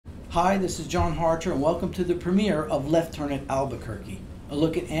Hi, this is John Harcher, and welcome to the premiere of Left Turn at Albuquerque, a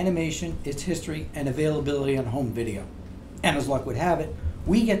look at animation, its history, and availability on home video. And as luck would have it,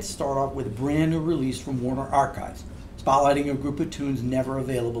 we get to start off with a brand new release from Warner Archives, spotlighting a group of tunes never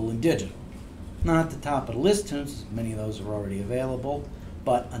available in digital. Not at the top of the list tunes, many of those are already available,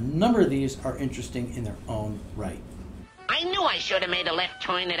 but a number of these are interesting in their own right. I knew I should have made a left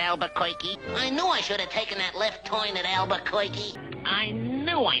turn at Albuquerque. I knew I should have taken that left turn at Albuquerque. I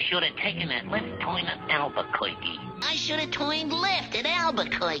knew I should have taken that left turn at Albuquerque. I should have turned left at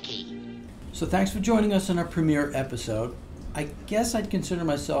Albuquerque. So thanks for joining us on our premiere episode. I guess I'd consider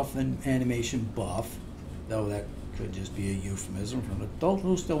myself an animation buff, though that could just be a euphemism for an adult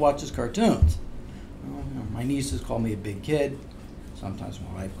who still watches cartoons. Well, my nieces call me a big kid. Sometimes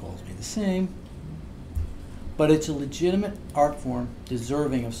my wife calls me the same. But it's a legitimate art form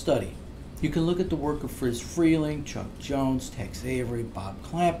deserving of study. You can look at the work of Friz Freleng, Chuck Jones, Tex Avery, Bob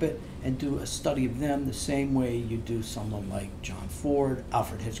Clampett, and do a study of them the same way you do someone like John Ford,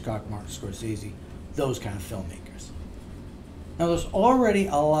 Alfred Hitchcock, Martin Scorsese, those kind of filmmakers. Now there's already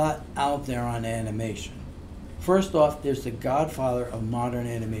a lot out there on animation. First off, there's the godfather of modern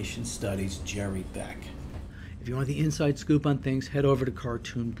animation studies, Jerry Beck. If you want the inside scoop on things, head over to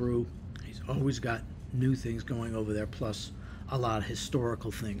Cartoon Brew. He's always got new things going over there, plus a lot of historical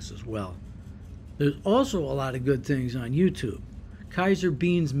things as well. There's also a lot of good things on YouTube. Kaiser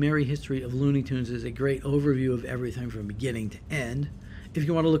Bean's Merrie History of Looney Tunes is a great overview of everything from beginning to end. If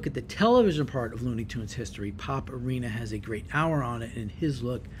you want to look at the television part of Looney Tunes history, Pop Arena has a great hour on it in his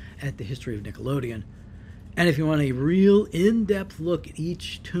look at the history of Nickelodeon. And if you want a real in-depth look at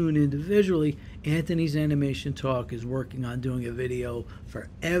each tune individually, Anthony's Animation Talk is working on doing a video for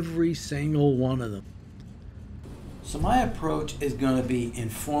every single one of them. So my approach is going to be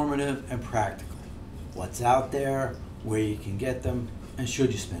informative and practical. What's out there, where you can get them, and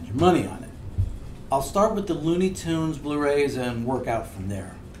should you spend your money on it. I'll start with the Looney Tunes Blu-rays and work out from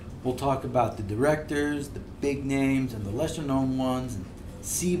there. We'll talk about the directors, the big names, and the lesser known ones, and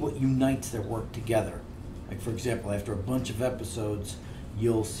see what unites their work together. Like for example, after a bunch of episodes,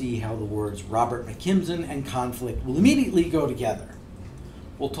 you'll see how the words Robert McKimson and conflict will immediately go together.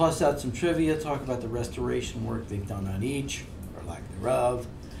 We'll toss out some trivia, talk about the restoration work they've done on each, or lack thereof,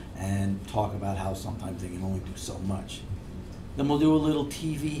 and talk about how sometimes they can only do so much. Then we'll do a little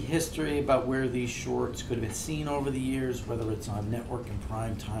TV history about where these shorts could have been seen over the years, whether it's on network and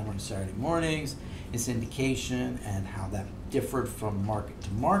prime time on Saturday mornings, in syndication, and how that differed from market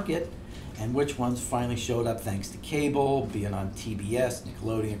to market, and which ones finally showed up thanks to cable, being on TBS,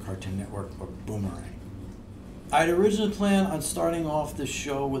 Nickelodeon, Cartoon Network, or Boomerang. I'd originally planned on starting off this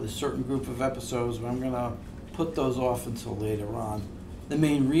show with a certain group of episodes, but I'm going to put those off until later on. The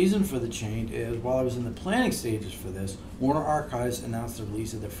main reason for the change is, while I was in the planning stages for this, Warner Archives announced the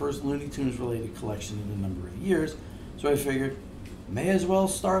release of their first Looney Tunes related collection in a number of years, so I figured, may as well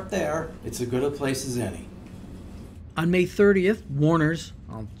start there. It's as good a place as any. On May 30th, Warner's,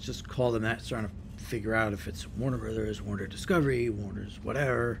 I'll just call them that, trying to figure out if it's Warner Brothers, Warner Discovery, Warner's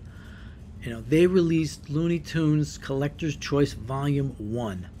whatever, they released Looney Tunes Collector's Choice Volume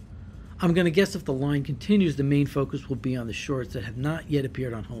 1. I'm going to guess if the line continues, the main focus will be on the shorts that have not yet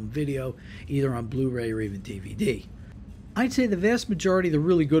appeared on home video, either on Blu-ray or even DVD. I'd say the vast majority of the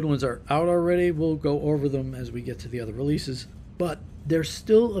really good ones are out already. We'll go over them as we get to the other releases, but there's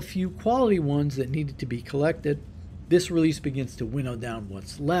still a few quality ones that needed to be collected. This release begins to winnow down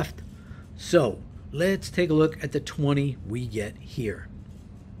what's left. So let's take a look at the 20 we get here.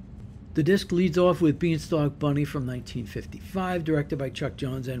 The disc leads off with Beanstalk Bunny from 1955, directed by Chuck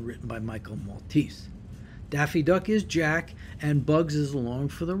Jones and written by Michael Maltese. Daffy Duck is Jack, and Bugs is along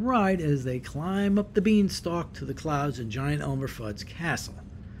for the ride as they climb up the beanstalk to the clouds in giant Elmer Fudd's castle.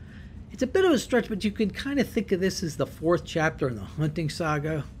 It's a bit of a stretch, but you can kind of think of this as the fourth chapter in the hunting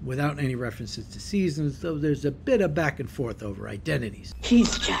saga, without any references to seasons, though there's a bit of back and forth over identities.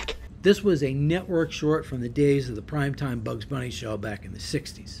 He's Jack. This was a network short from the days of the primetime Bugs Bunny show back in the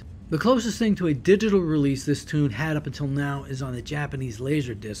 60s. The closest thing to a digital release this tune had up until now is on the Japanese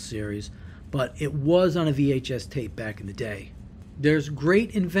Laserdisc series, but it was on a VHS tape back in the day. There's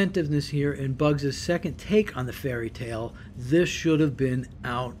great inventiveness here in Bugs' second take on the fairy tale. This should have been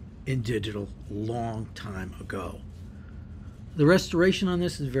out in digital long time ago. The restoration on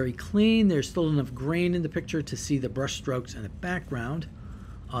this is very clean. There's still enough grain in the picture to see the brush strokes and the background.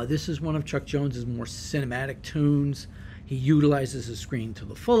 This is one of Chuck Jones's more cinematic tunes. He utilizes the screen to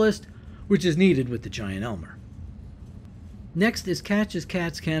the fullest, which is needed with the giant Elmer. Next is Catch as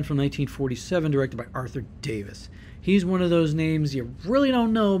Cats Can from 1947, directed by Arthur Davis. He's one of those names you really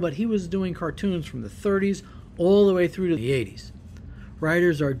don't know, but he was doing cartoons from the 30s all the way through to the 80s.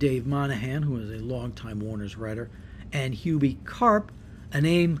 Writers are Dave Monahan, who is a longtime Warner's writer, and Hubie Karp, a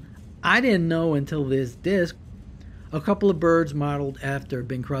name I didn't know until this disc. A couple of birds modeled after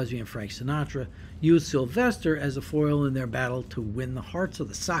Bing Crosby and Frank Sinatra used Sylvester as a foil in their battle to win the hearts of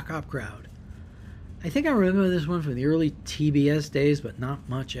the sock hop crowd. I think I remember this one from the early TBS days, but not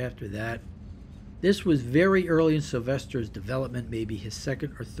much after that. This was very early in Sylvester's development, maybe his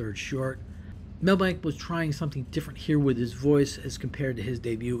second or third short. Mel Blanc was trying something different here with his voice as compared to his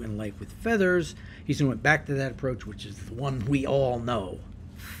debut in Life with Feathers. He's going went back to that approach, which is the one we all know,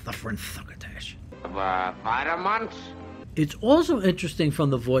 Thuffer and Thuckatash. It's also interesting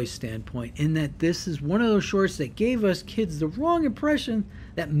from the voice standpoint in that this is one of those shorts that gave us kids the wrong impression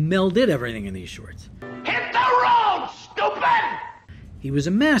that Mel did everything in these shorts. Hit the road, stupid! He was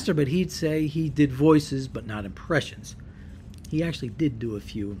a master, but he'd say he did voices but not impressions. He actually did do a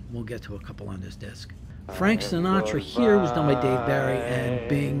few, and we'll get to a couple on this disc. Frank Sinatra here was done by Dave Barry, and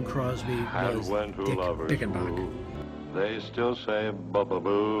Bing Crosby was Dick Bickenbach. They still say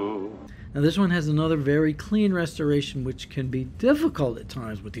boo. Now this one has another very clean restoration, which can be difficult at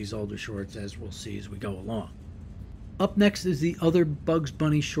times with these older shorts, as we'll see as we go along. Up next is the other Bugs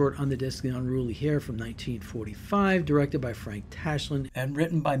Bunny short on the disc, The Unruly Hare from 1945, directed by Frank Tashlin and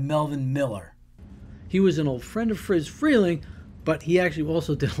written by Melvin Miller. He was an old friend of Friz Freeling, but he actually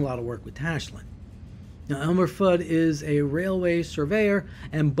also did a lot of work with Tashlin. Now Elmer Fudd is a railway surveyor,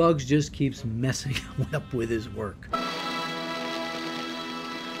 and Bugs just keeps messing up with his work.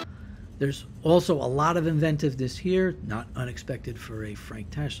 There's also a lot of inventiveness here, not unexpected for a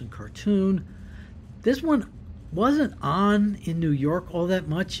Frank Tashlin cartoon. This one wasn't on in New York all that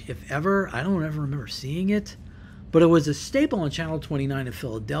much, if ever. I don't ever remember seeing it. But it was a staple on Channel 29 in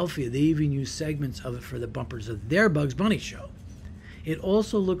Philadelphia. They even used segments of it for the bumpers of their Bugs Bunny show. It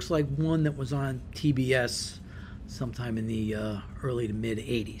also looks like one that was on TBS sometime in the early to mid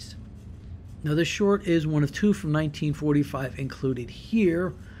 80s. Now this short is one of two from 1945 included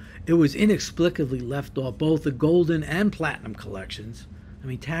here. It was inexplicably left off both the Golden and Platinum collections. I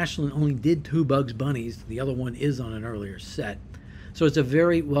mean, Tashlin only did 2 Bugs Bunnies. The other one is on an earlier set. So it's a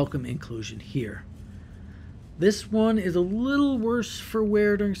very welcome inclusion here. This one is a little worse for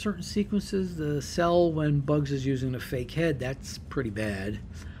wear during certain sequences. The cell when Bugs is using a fake head, that's pretty bad.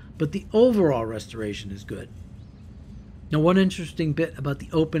 But the overall restoration is good. Now, one interesting bit about the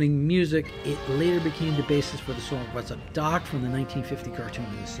opening music, it later became the basis for the song What's Up Doc from the 1950 cartoon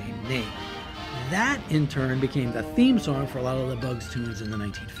of the same name. That, in turn, became the theme song for a lot of the Bugs tunes in the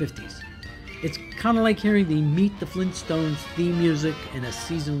 1950s. It's kind of like hearing the Meet the Flintstones theme music in a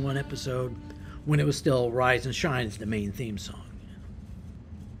Season 1 episode when it was still Rise and Shine as the main theme song.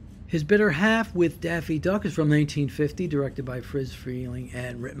 His Bitter Half with Daffy Duck is from 1950, directed by Friz Freeling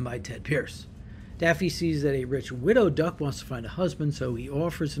and written by Ted Pierce. Daffy sees that a rich widow duck wants to find a husband, so he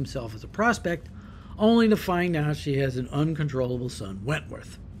offers himself as a prospect, only to find out she has an uncontrollable son,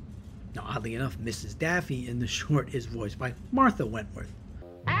 Wentworth. Now, oddly enough, Mrs. Daffy in the short is voiced by Martha Wentworth.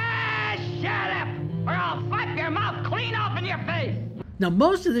 Ah, shut up, or I'll flap your mouth clean off in your face! Now,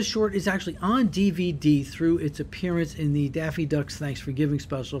 most of this short is actually on DVD through its appearance in the Daffy Duck's Thanks for Giving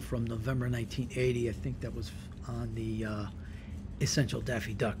special from November 1980. I think that was on the Essential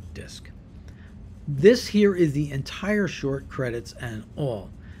Daffy Duck disc. This here is the entire short, credits and all.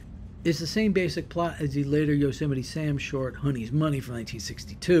 It's the same basic plot as the later Yosemite Sam short, Honey's Money from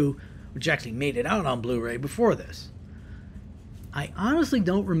 1962, which actually made it out on Blu-ray before this. I honestly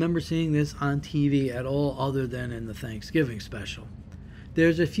don't remember seeing this on TV at all other than in the Thanksgiving special.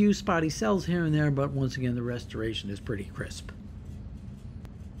 There's a few spotty cells here and there, but once again the restoration is pretty crisp.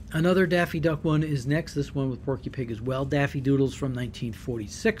 Another Daffy Duck one is next, this one with Porky Pig as well, Daffy Doodles from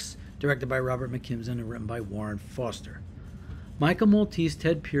 1946, directed by Robert McKimson and written by Warren Foster. Michael Maltese,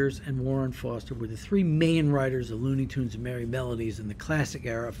 Ted Pierce, and Warren Foster were the 3 main writers of Looney Tunes and Merrie Melodies in the classic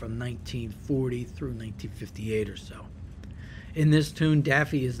era from 1940 through 1958 or so. In this tune,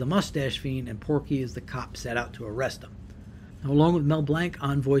 Daffy is the mustache fiend and Porky is the cop set out to arrest him. Now, along with Mel Blanc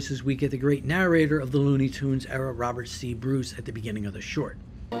on voices, we get the great narrator of the Looney Tunes era, Robert C. Bruce, at the beginning of the short.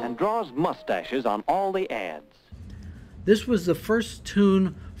 And draws mustaches on all the ads. This was the first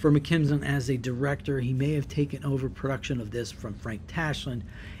tune for McKimson as a director. He may have taken over production of this from Frank Tashlin.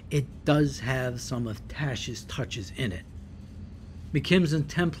 It does have some of Tash's touches in it.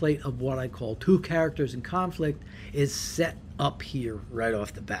 McKimson's template of what I call 2 characters in conflict is set up here right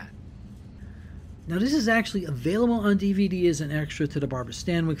off the bat. Now, this is actually available on DVD as an extra to the Barbara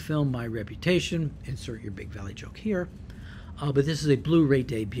Stanwyck film, My Reputation. Insert your Big Valley joke here. But this is a Blu-ray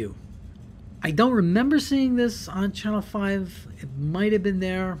debut. I don't remember seeing this on Channel 5. It might have been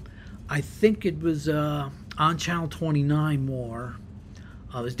there. I think it was on Channel 29 more.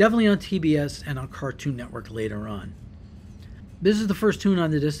 It was definitely on TBS and on Cartoon Network later on. This is the first tune on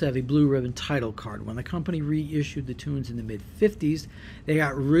the disc to have a blue ribbon title card. When the company reissued the tunes in the mid-50s, they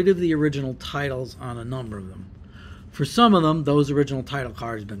got rid of the original titles on a number of them. For some of them, those original title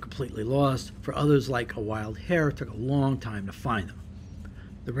cards have been completely lost. For others, like A Wild Hare, it took a long time to find them.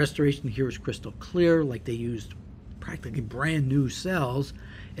 The restoration here is crystal clear, like they used practically brand new cells,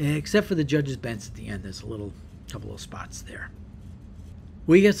 except for the judge's bench at the end. There's a couple of spots there.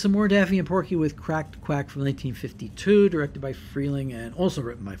 We get some more Daffy and Porky with Cracked Quack from 1952, directed by Freeling and also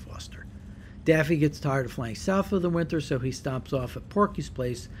written by Foster. Daffy gets tired of flying south for the winter, so he stops off at Porky's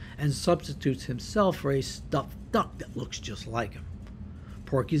place and substitutes himself for a stuffed duck that looks just like him.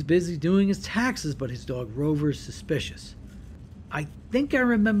 Porky's busy doing his taxes, but his dog Rover is suspicious. I think I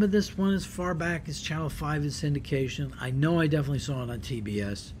remember this one as far back as Channel 5's syndication. I know I definitely saw it on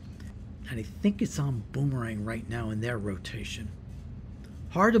TBS, and I think it's on Boomerang right now in their rotation.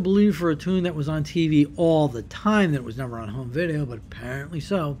 Hard to believe for a tune that was on TV all the time that it was never on home video, but apparently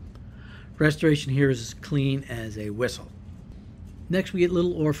so. Restoration here is as clean as a whistle. Next we get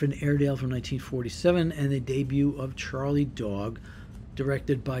Little Orphan, Airedale from 1947, and the debut of Charlie Dog,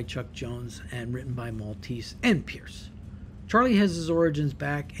 directed by Chuck Jones and written by Maltese and Pierce. Charlie has his origins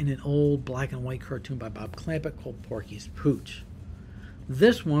back in an old black and white cartoon by Bob Clampett called Porky's Pooch.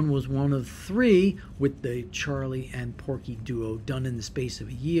 This one was one of 3 with the Charlie and Porky duo done in the space of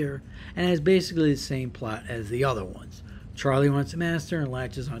a year, and has basically the same plot as the other ones. Charlie wants a master and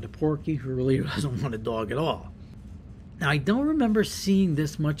latches onto Porky, who really doesn't want a dog at all. Now, I don't remember seeing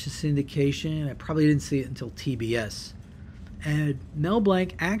this much in syndication. I probably didn't see it until TBS. And Mel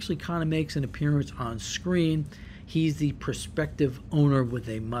Blanc actually kind of makes an appearance on screen. He's the prospective owner with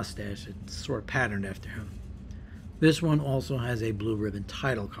a mustache. It's sort of patterned after him. This one also has a blue ribbon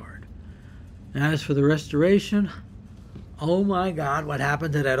title card. As for the restoration, oh my God, what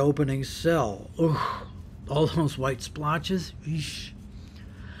happened to that opening cell? Ooh, all those white splotches. Eesh.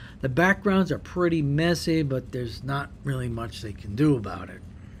 The backgrounds are pretty messy, but there's not really much they can do about it.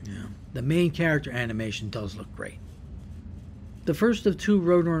 Yeah. The main character animation does look great. The first of 2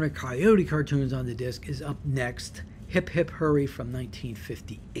 Runner Coyote cartoons on the disc is up next, Hip Hip Hurry from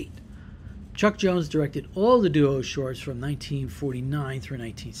 1958. Chuck Jones directed all the duo shorts from 1949 through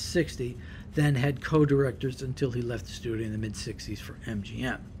 1960, then had co-directors until he left the studio in the mid-60s for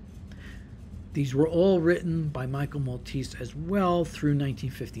MGM. These were all written by Michael Maltese as well through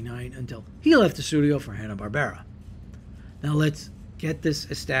 1959 until he left the studio for Hanna-Barbera. Now let's get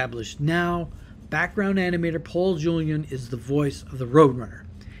this established now. Background animator Paul Julian is the voice of the Roadrunner.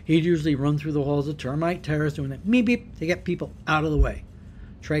 He'd usually run through the halls of Termite Terrace doing that meep beep to get people out of the way.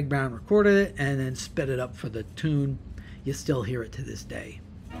 Treg Brown recorded it and then sped it up for the tune. You still hear it to this day.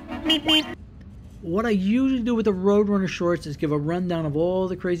 Beep, beep. What I usually do with the Roadrunner shorts is give a rundown of all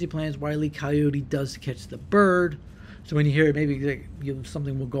the crazy plans Wile E. Coyote does to catch the bird. So when you hear it, maybe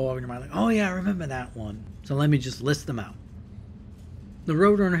something will go over in your mind like, oh yeah, I remember that one. So let me just list them out. The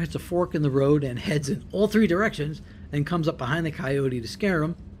Roadrunner hits a fork in the road and heads in all 3 directions, then comes up behind the coyote to scare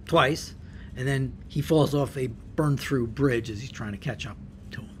him twice, and then he falls off a burned-through bridge as he's trying to catch up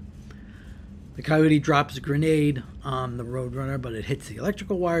to him. The coyote drops a grenade on the Roadrunner, but it hits the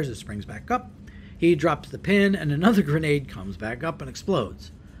electrical wires and springs back up. He drops the pin, and another grenade comes back up and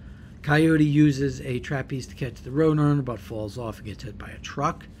explodes. Coyote uses a trapeze to catch the Roadrunner, but falls off and gets hit by a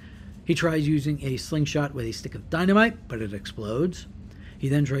truck. He tries using a slingshot with a stick of dynamite, but it explodes. He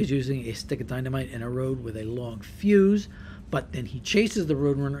then tries using a stick of dynamite in a road with a long fuse, but then he chases the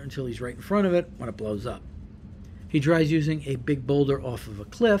Roadrunner until he's right in front of it when it blows up. He tries using a big boulder off of a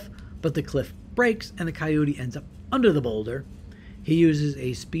cliff, but the cliff breaks and the coyote ends up under the boulder. He uses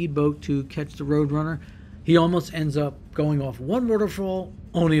a speedboat to catch the Roadrunner. He almost ends up going off one waterfall,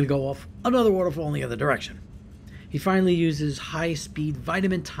 only to go off another waterfall in the other direction. He finally uses high-speed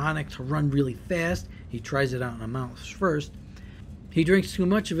vitamin tonic to run really fast. He tries it out on a mouse first. He drinks too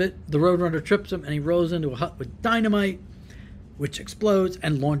much of it, the Roadrunner trips him, and he rolls into a hut with dynamite, which explodes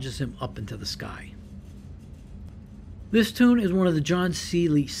and launches him up into the sky. This tune is one of the John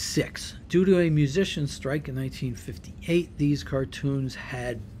Seeley 6. Due to a musician's strike in 1958, these cartoons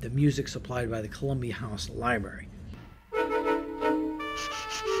had the music supplied by the Columbia House Library.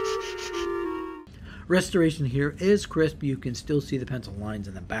 Restoration here is crisp. You can still see the pencil lines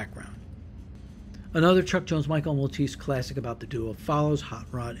in the background. Another Chuck Jones, Michael Maltese classic about the duo follows Hot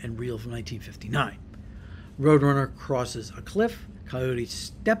Rod and Reel from 1959. Roadrunner crosses a cliff, Coyote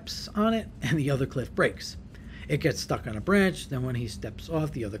steps on it, and the other cliff breaks. It gets stuck on a branch, then when he steps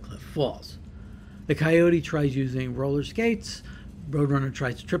off, the other cliff falls. The Coyote tries using roller skates. Roadrunner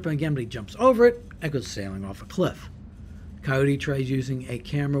tries to trip him again, but he jumps over it and goes sailing off a cliff. Coyote tries using a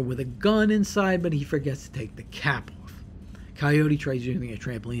camera with a gun inside, but he forgets to take the cap off. Coyote tries using a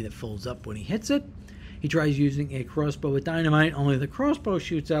trampoline that folds up when he hits it. He tries using a crossbow with dynamite, only the crossbow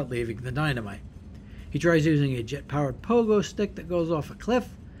shoots out, leaving the dynamite. He tries using a jet-powered pogo stick that goes off a cliff.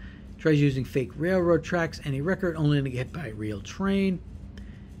 He tries using fake railroad tracks and a record, only to get hit by a real train.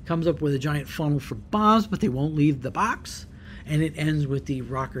 Comes up with a giant funnel for bombs, but they won't leave the box. And it ends with the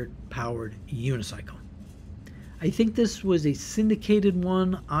rocket-powered unicycle. I think this was a syndicated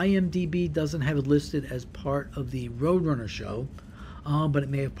one. IMDb doesn't have it listed as part of the Roadrunner show, but it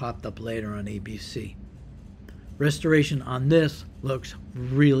may have popped up later on ABC. Restoration on this looks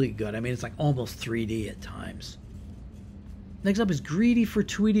really good. I mean, it's like almost 3D at times. Next up is Greedy for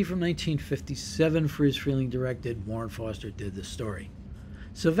Tweety from 1957. Friz Freleng directed. Warren Foster did the story.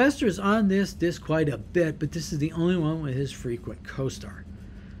 Sylvester is on this disc quite a bit, but this is the only one with his frequent co-star.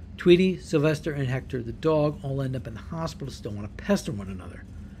 Tweety, Sylvester, and Hector the dog all end up in the hospital, still want to pester one another.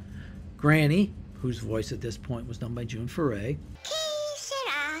 Granny, whose voice at this point was done by June Foray,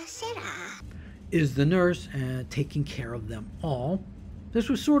 is the nurse taking care of them all. This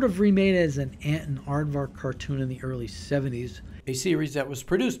was sort of remade as an Ant and Aardvark cartoon in the early 70s, a series that was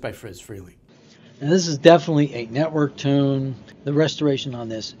produced by Friz Freleng. Now this is definitely a network tune. The restoration on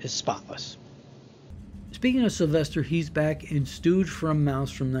this is spotless. Speaking of Sylvester, he's back in Stooge from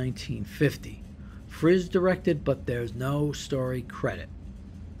Mouse from 1950. Friz directed, but there's no story credit.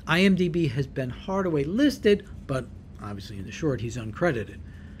 IMDb has Ben Hardaway listed, but obviously in the short he's uncredited.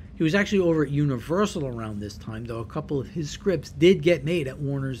 He was actually over at Universal around this time, though a couple of his scripts did get made at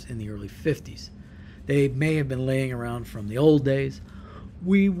Warner's in the early 50s. They may have been laying around from the old days.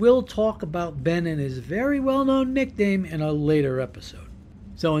 We will talk about Ben and his very well-known nickname in a later episode.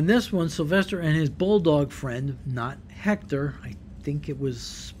 So in this one, Sylvester and his bulldog friend, not Hector, I think it was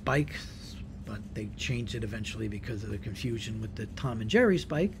Spike, but they changed it eventually because of the confusion with the Tom and Jerry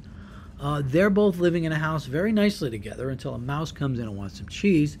Spike. They're both living in a house very nicely together until a mouse comes in and wants some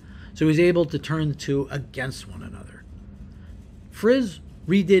cheese, so he's able to turn the two against one another. Friz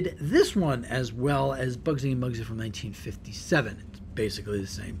redid this one as well as Bugsy and Mugsy from 1957. It's basically the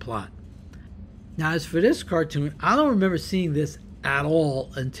same plot. Now as for this cartoon, I don't remember seeing this at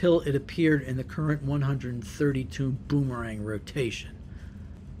all until it appeared in the current 132 Boomerang rotation.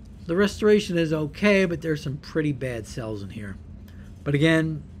 The restoration is okay, but there's some pretty bad cells in here. But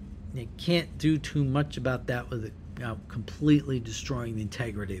again, you can't do too much about that without completely destroying the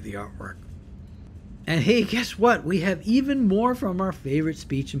integrity of the artwork. And hey, guess what? We have even more from our favorite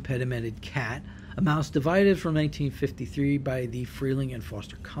speech impedimented cat, a mouse divided from 1953 by the Freleng and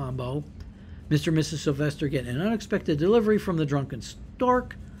Foster combo. Mr. and Mrs. Sylvester get an unexpected delivery from the drunken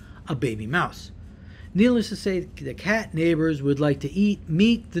stork, a baby mouse. Needless to say, the cat neighbors would like to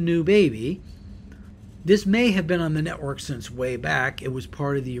meet the new baby. This may have been on the network since way back. It was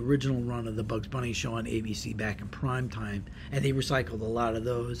part of the original run of the Bugs Bunny show on ABC back in prime time, and they recycled a lot of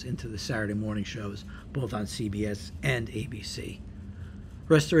those into the Saturday morning shows, both on CBS and ABC.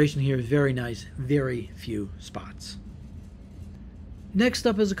 Restoration here is very nice, very few spots. Next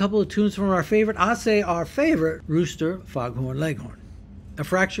up is a couple of tunes from our favorite, I'll say our favorite, rooster, Foghorn Leghorn. A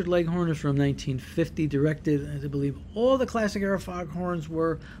Fractured Leghorn is from 1950, directed, as I believe all the classic era Foghorns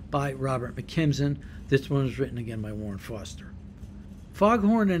were, by Robert McKimson. This one was written again by Warren Foster.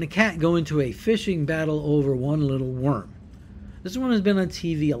 Foghorn and a cat go into a fishing battle over one little worm. This one has been on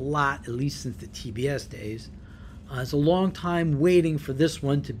TV a lot, at least since the TBS days. It's a long time waiting for this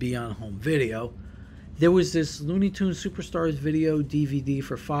one to be on home video. There was this Looney Tunes Superstars video DVD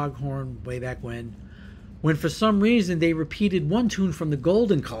for Foghorn way back when for some reason they repeated one tune from the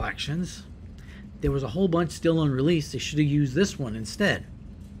Golden collections. There was a whole bunch still unreleased. They should have used this one instead.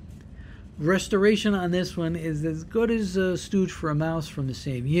 Restoration on this one is as good as Stooge for a Mouse from the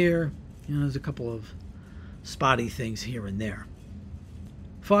same year. You know, there's a couple of spotty things here and there.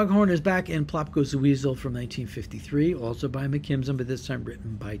 Foghorn is back in Plop Goes the Weasel from 1953, also by McKimson, but this time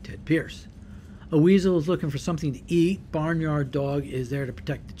written by Ted Pierce. A weasel is looking for something to eat. Barnyard dog is there to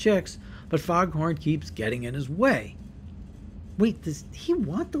protect the chicks, but Foghorn keeps getting in his way. Wait, does he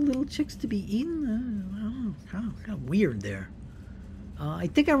want the little chicks to be eaten? I don't know, kind of weird there. I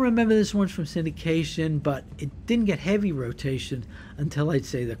think I remember this one from syndication, but it didn't get heavy rotation until I'd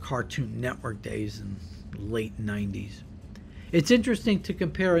say the Cartoon Network days in the late 90s. It's interesting to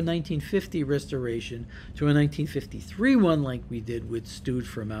compare a 1950 restoration to a 1953 one like we did with Stooge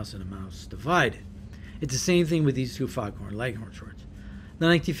for a Mouse and a Mouse Divided. It's the same thing with these two Foghorn Leghorn shorts. The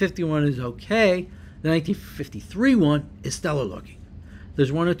 1950 one is okay. The 1953 one is stellar looking.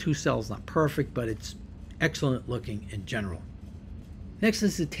 There's one or two cells not perfect, but it's excellent looking in general. Next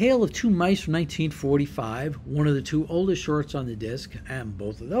is The Tale of Two Mice from 1945, one of the two oldest shorts on the disc, and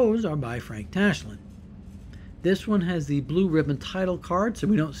both of those are by Frank Tashlin. This one has the blue ribbon title card, so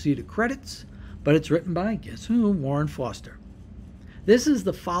we don't see the credits, but it's written by, guess who, Warren Foster. This is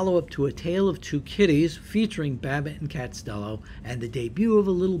the follow-up to A Tale of Two Kitties, featuring Babbitt and Catstello, and the debut of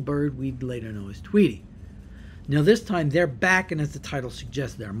a little bird we'd later know as Tweety. Now this time they're back, and as the title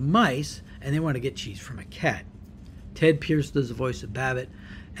suggests, they're mice, and they want to get cheese from a cat. Ted Pierce does the voice of Babbitt,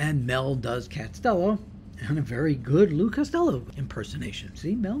 and Mel does Catstello, and a very good Lou Costello impersonation.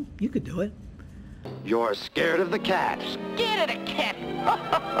 See, Mel, you could do it. You're scared of the cat. Scared of the cat.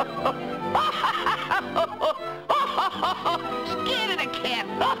 Scared of the cat.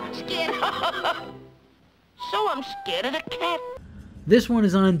 Scared. So I'm scared of the cat. This one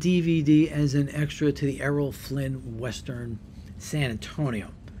is on DVD as an extra to the Errol Flynn Western San Antonio.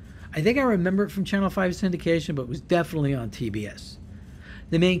 I think I remember it from Channel 5 syndication, but it was definitely on TBS.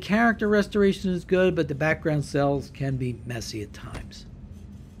 The main character restoration is good, but the background cells can be messy at times.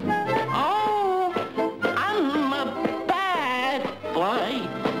 Oh, I'm a bad boy.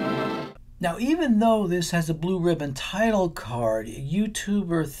 Now, even though this has a blue ribbon title card,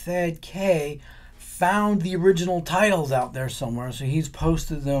 YouTuber Thad K found the original titles out there somewhere, so he's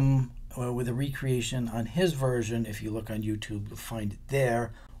posted them with a recreation on his version. If you look on YouTube, you'll find it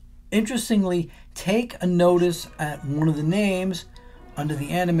there. Interestingly, take a notice at one of the names under the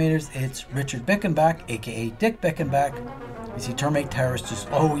animators. It's Richard Bickenback, aka Dick Bickenback. You see, Termite Terrorists just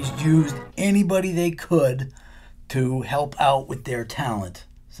always used anybody they could to help out with their talent.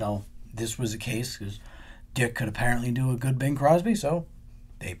 So this was the case because Dick could apparently do a good Bing Crosby, so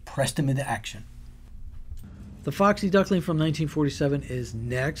they pressed him into action. The Foxy Duckling from 1947 is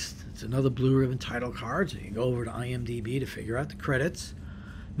next. It's another blue ribbon title card, so you can go over to IMDb to figure out the credits.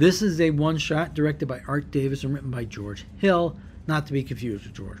 This is a one-shot directed by Art Davis and written by George Hill, not to be confused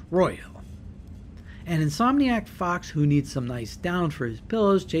with George Roy Hill. An insomniac fox who needs some nice down for his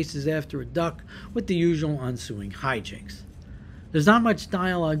pillows chases after a duck with the usual ensuing hijinks. There's not much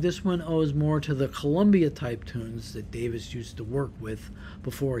dialogue. This one owes more to the Columbia-type tunes that Davis used to work with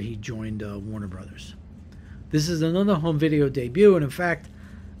before he joined Warner Brothers. This is another home video debut, and in fact,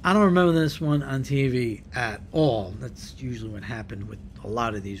 I don't remember this one on TV at all. That's usually what happened with a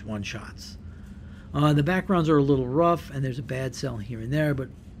lot of these one-shots. The backgrounds are a little rough, and there's a bad cell here and there, but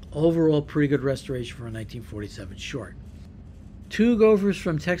overall pretty good restoration for a 1947 short. Two Gophers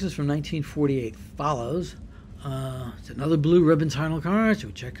from Texas from 1948 follows. It's another blue ribbon title card, so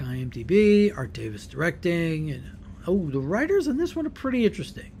check IMDb, Art Davis directing. And, the writers on this one are pretty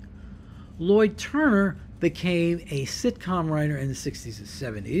interesting. Lloyd Turner became a sitcom writer in the 60s and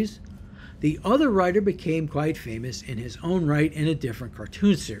 70s. The other writer became quite famous in his own right in a different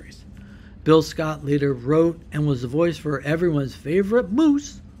cartoon series. Bill Scott later wrote and was the voice for everyone's favorite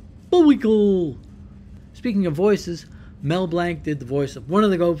moose, Bullwinkle. Speaking of voices, Mel Blanc did the voice of one of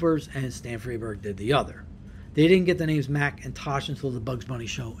the Gophers and Stan Freberg did the other. They didn't get the names Mac and Tosh until the Bugs Bunny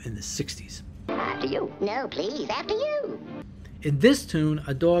show in the 60s. After you. No, please, after you. In this tune,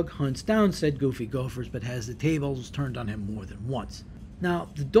 a dog hunts down said Goofy Gophers but has the tables turned on him more than once. Now,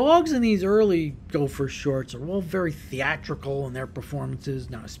 the dogs in these early Gopher shorts are all very theatrical in their performances,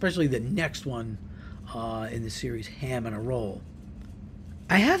 now especially the next one in the series, Ham and a Roll.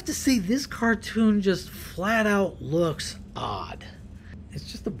 I have to say, this cartoon just flat out looks odd.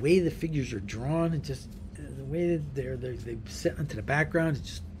 It's just the way the figures are drawn, and just the way that they sit into the background, it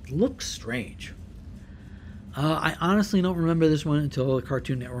just looks strange. I honestly don't remember this one until the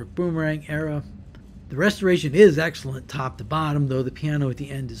Cartoon Network Boomerang era. The restoration is excellent top to bottom, though the piano at the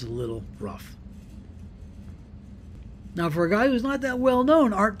end is a little rough. Now, for a guy who's not that well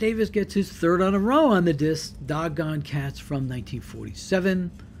known, Art Davis gets his third on a row on the disc, Doggone Cats from 1947.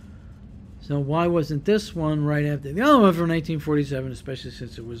 So why wasn't this one right after the other one from 1947, especially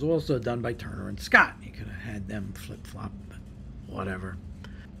since it was also done by Turner and Scott? You could have had them flip-flop, but whatever.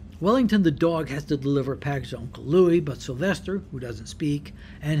 Wellington the dog has to deliver a package to Uncle Louie, but Sylvester, who doesn't speak,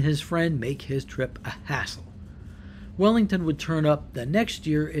 and his friend make his trip a hassle. Wellington would turn up the next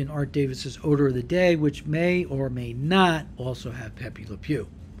year in Art Davis's Odor of the Day, which may or may not also have Pepe Le Pew.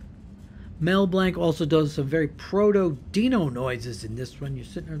 Mel Blanc also does some very proto-Dino noises in this one. You're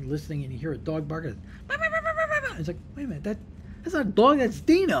sitting there listening and you hear a dog bark. It's like, wait a minute, that's not a dog, that's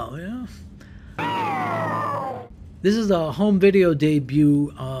Dino, you know? This is a home video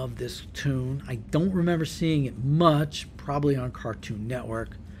debut of this tune. I don't remember seeing it much, probably on Cartoon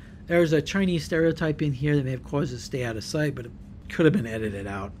Network. There's a Chinese stereotype in here that may have caused it to stay out of sight, but it could have been edited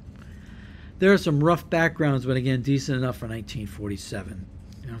out. There are some rough backgrounds, but again, decent enough for 1947.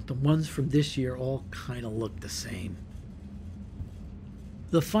 You know, the ones from this year all kind of look the same.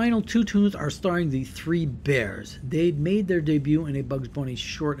 The final two tunes are starring the Three Bears. They'd made their debut in a Bugs Bunny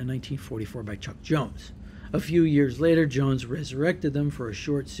short in 1944 by Chuck Jones. A few years later, Jones resurrected them for a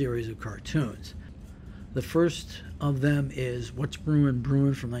short series of cartoons. The first of them is What's Brewin'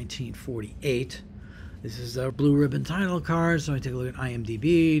 Brewin' from 1948. This is a blue ribbon title card, so I take a look at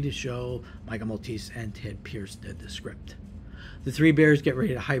IMDb to show Michael Maltese and Ted Pierce did the script. The Three Bears get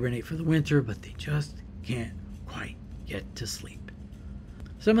ready to hibernate for the winter, but they just can't quite get to sleep.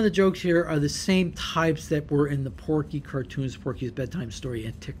 Some of the jokes here are the same types that were in the Porky cartoons, Porky's Bedtime Story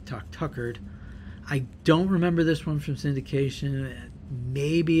and Tick Tock Tuckered. I don't remember this one from syndication.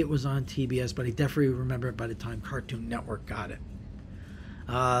 Maybe it was on TBS, but I definitely remember it by the time Cartoon Network got it.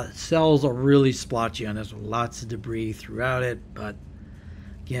 Cells are really splotchy on this, with lots of debris throughout it, but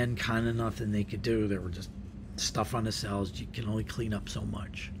again, kind of nothing they could do. There were just stuff on the cells. You can only clean up so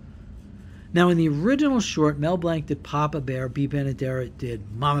much. Now, in the original short, Mel Blanc did Papa Bear, Bea Benaderet did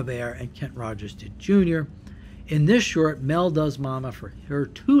Mama Bear, and Kent Rogers did Junior. In this short, Mel does Mama for her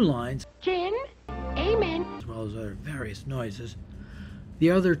two lines, Jim, amen, as well as other various noises.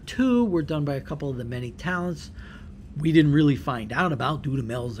 The other two were done by a couple of the many talents we didn't really find out about due to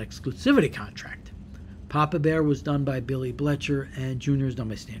Mel's exclusivity contract. Papa Bear was done by Billy Bletcher, and Junior is done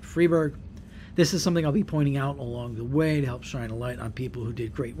by Stan Freberg. This is something I'll be pointing out along the way to help shine a light on people who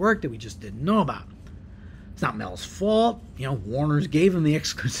did great work that we just didn't know about. It's not Mel's fault. Warner's gave him the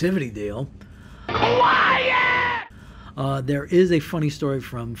exclusivity deal. quiet! There is a funny story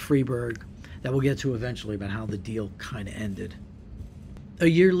from Freberg that we'll get to eventually about how the deal kind of ended. A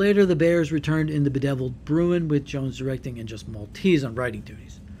year later, the Bears returned in The Bedeviled Bruin with Jones directing and just Maltese on writing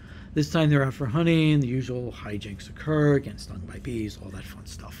duties. This time they're out for hunting, the usual hijinks occur, getting stung by bees, all that fun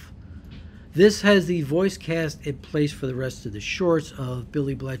stuff. This has the voice cast in place for the rest of the shorts of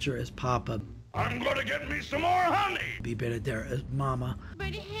Billy Bletcher as Papa, I'm gonna get me some more honey! Bea Benaderet as Mama.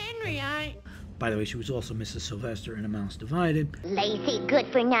 But Henry, By the way, she was also Mrs. Sylvester in A Mouse Divided. Lazy, good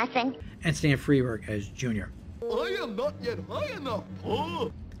for nothing. And Stan Freberg as Junior. I am not yet high enough.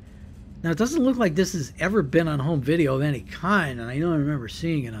 Oh. Now, it doesn't look like this has ever been on home video of any kind, and I know I remember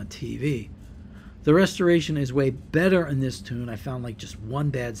seeing it on TV. The restoration is way better in this tune. I found like just one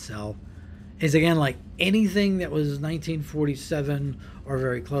bad cell. It's again like anything that was 1947 or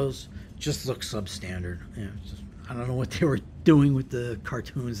very close just looks substandard. I don't know what they were doing with the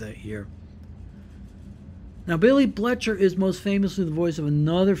cartoons that year. Now, Billy Bletcher is most famously the voice of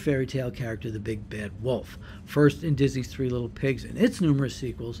another fairy tale character, the Big Bad Wolf, first in Disney's Three Little Pigs and its numerous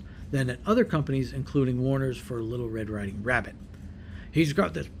sequels, then at other companies, including Warner's for Little Red Riding Rabbit. He's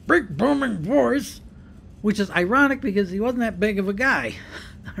got this big booming voice, which is ironic because he wasn't that big of a guy.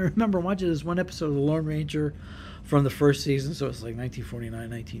 I remember watching this one episode of The Lone Ranger from the first season, so it's like 1949,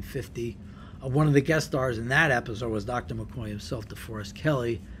 1950. One of the guest stars in that episode was Dr. McCoy himself, DeForest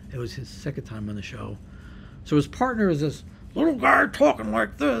Kelley. It was his second time on the show. So his partner is this little guy talking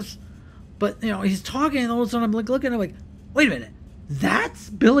like this. But, he's talking and all of a sudden I'm like looking at him like, wait a minute,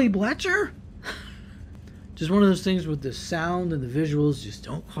 that's Billy Bletcher? Just one of those things with the sound and the visuals just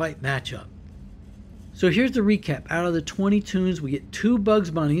don't quite match up. So here's the recap. Out of the 20 tunes, we get 2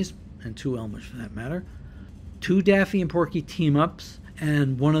 Bugs Bunnies, and 2 Elmers for that matter, 2 Daffy and Porky team-ups,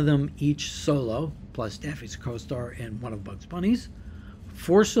 and one of them each solo, plus Daffy's a co-star in one of Bugs Bunny's,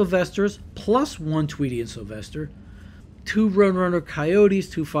 4 Sylvesters, plus 1 Tweety and Sylvester, 2 Runner Coyotes,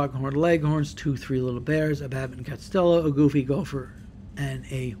 2 Foghorn Leghorns, 2 Three Little Bears, a Babbitt Catstello, a Goofy Gopher, and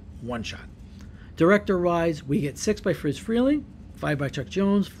a one-shot. Director-wise, we get 6 by Fritz Freleng, 5 by Chuck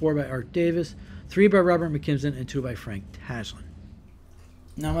Jones, 4 by Art Davis, 3 by Robert McKimson, and 2 by Frank Tashlin.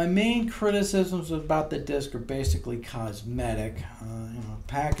 Now, my main criticisms about the disc are basically cosmetic.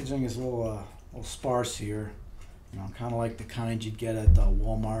 Packaging is a little sparse here. Kind of like the kind you'd get at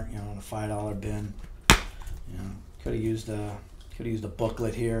Walmart, in a $5 bin. Could have used a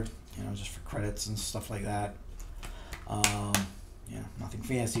booklet here, just for credits and stuff like that. Nothing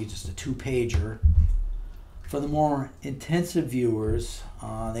fancy, just a 2-pager. For the more intensive viewers,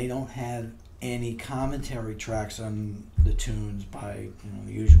 they don't have any commentary tracks on the tunes by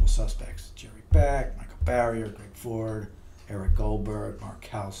the usual suspects: Jerry Beck, Michael Barrier, Greg Ford, Eric Goldberg, Mark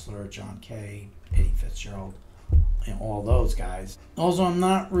Hausler, John Kay, Eddie Fitzgerald. All those guys. Also, I'm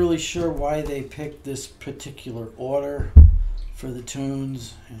not really sure why they picked this particular order for the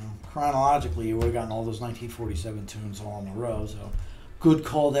tunes. Chronologically, you would have gotten all those 1947 tunes all in a row, so good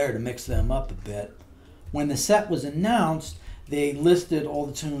call there to mix them up a bit. When the set was announced, they listed all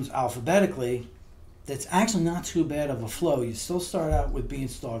the tunes alphabetically. That's actually not too bad of a flow. You still start out with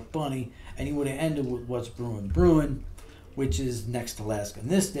Beanstalk Bunny, and you would have ended with What's Brewin' Brewin', which is next to last on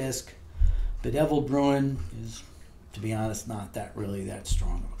this disc. Bedeviled Bruin is to be honest, not that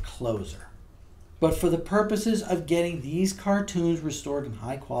strong of a closer. But for the purposes of getting these cartoons restored in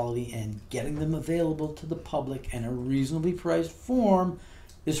high quality and getting them available to the public in a reasonably priced form,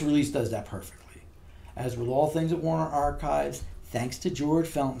 this release does that perfectly. As with all things at Warner Archives, thanks to George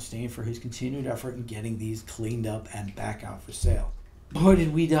Feltenstein for his continued effort in getting these cleaned up and back out for sale. Boy,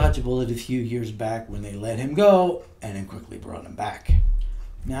 did we dodge a bullet a few years back when they let him go and then quickly brought him back.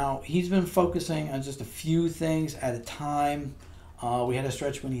 Now, he's been focusing on just a few things at a time. We had a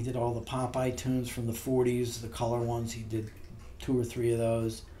stretch when he did all the Popeye tunes from the 40s, the color ones. He did 2 or 3 of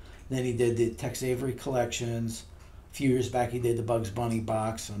those. Then he did the Tex Avery collections. A few years back he did the Bugs Bunny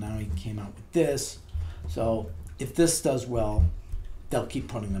box, so now he came out with this. So if this does well, they'll keep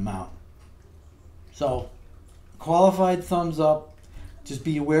putting them out. So, qualified thumbs up. Just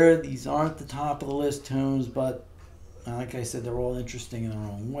be aware these aren't the top of the list tunes, but like I said, they're all interesting in their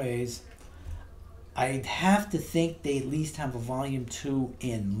own ways. I'd have to think they at least have a volume 2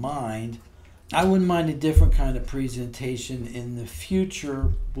 in mind. I wouldn't mind a different kind of presentation. In the future,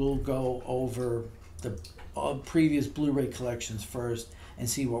 we'll go over the previous Blu-ray collections first and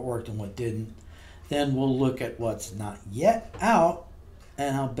see what worked and what didn't. Then we'll look at what's not yet out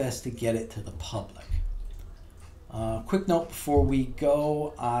and how best to get it to the public. Quick note before we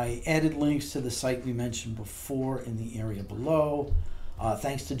go, I added links to the site we mentioned before in the area below.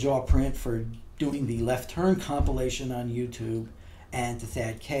 Thanks to Jaw Print for doing the Left Turn compilation on YouTube, and to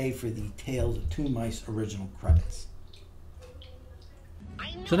Thad K for the Tales of Two Mice original credits.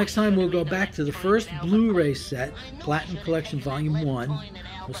 So next time we'll go back to the first Blu-ray set, Platinum Collection Volume 1.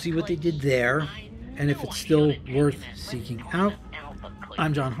 We'll see what they did there, and if it's still worth seeking out.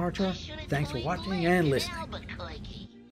 I'm John Hartraw. Thanks for watching and listening.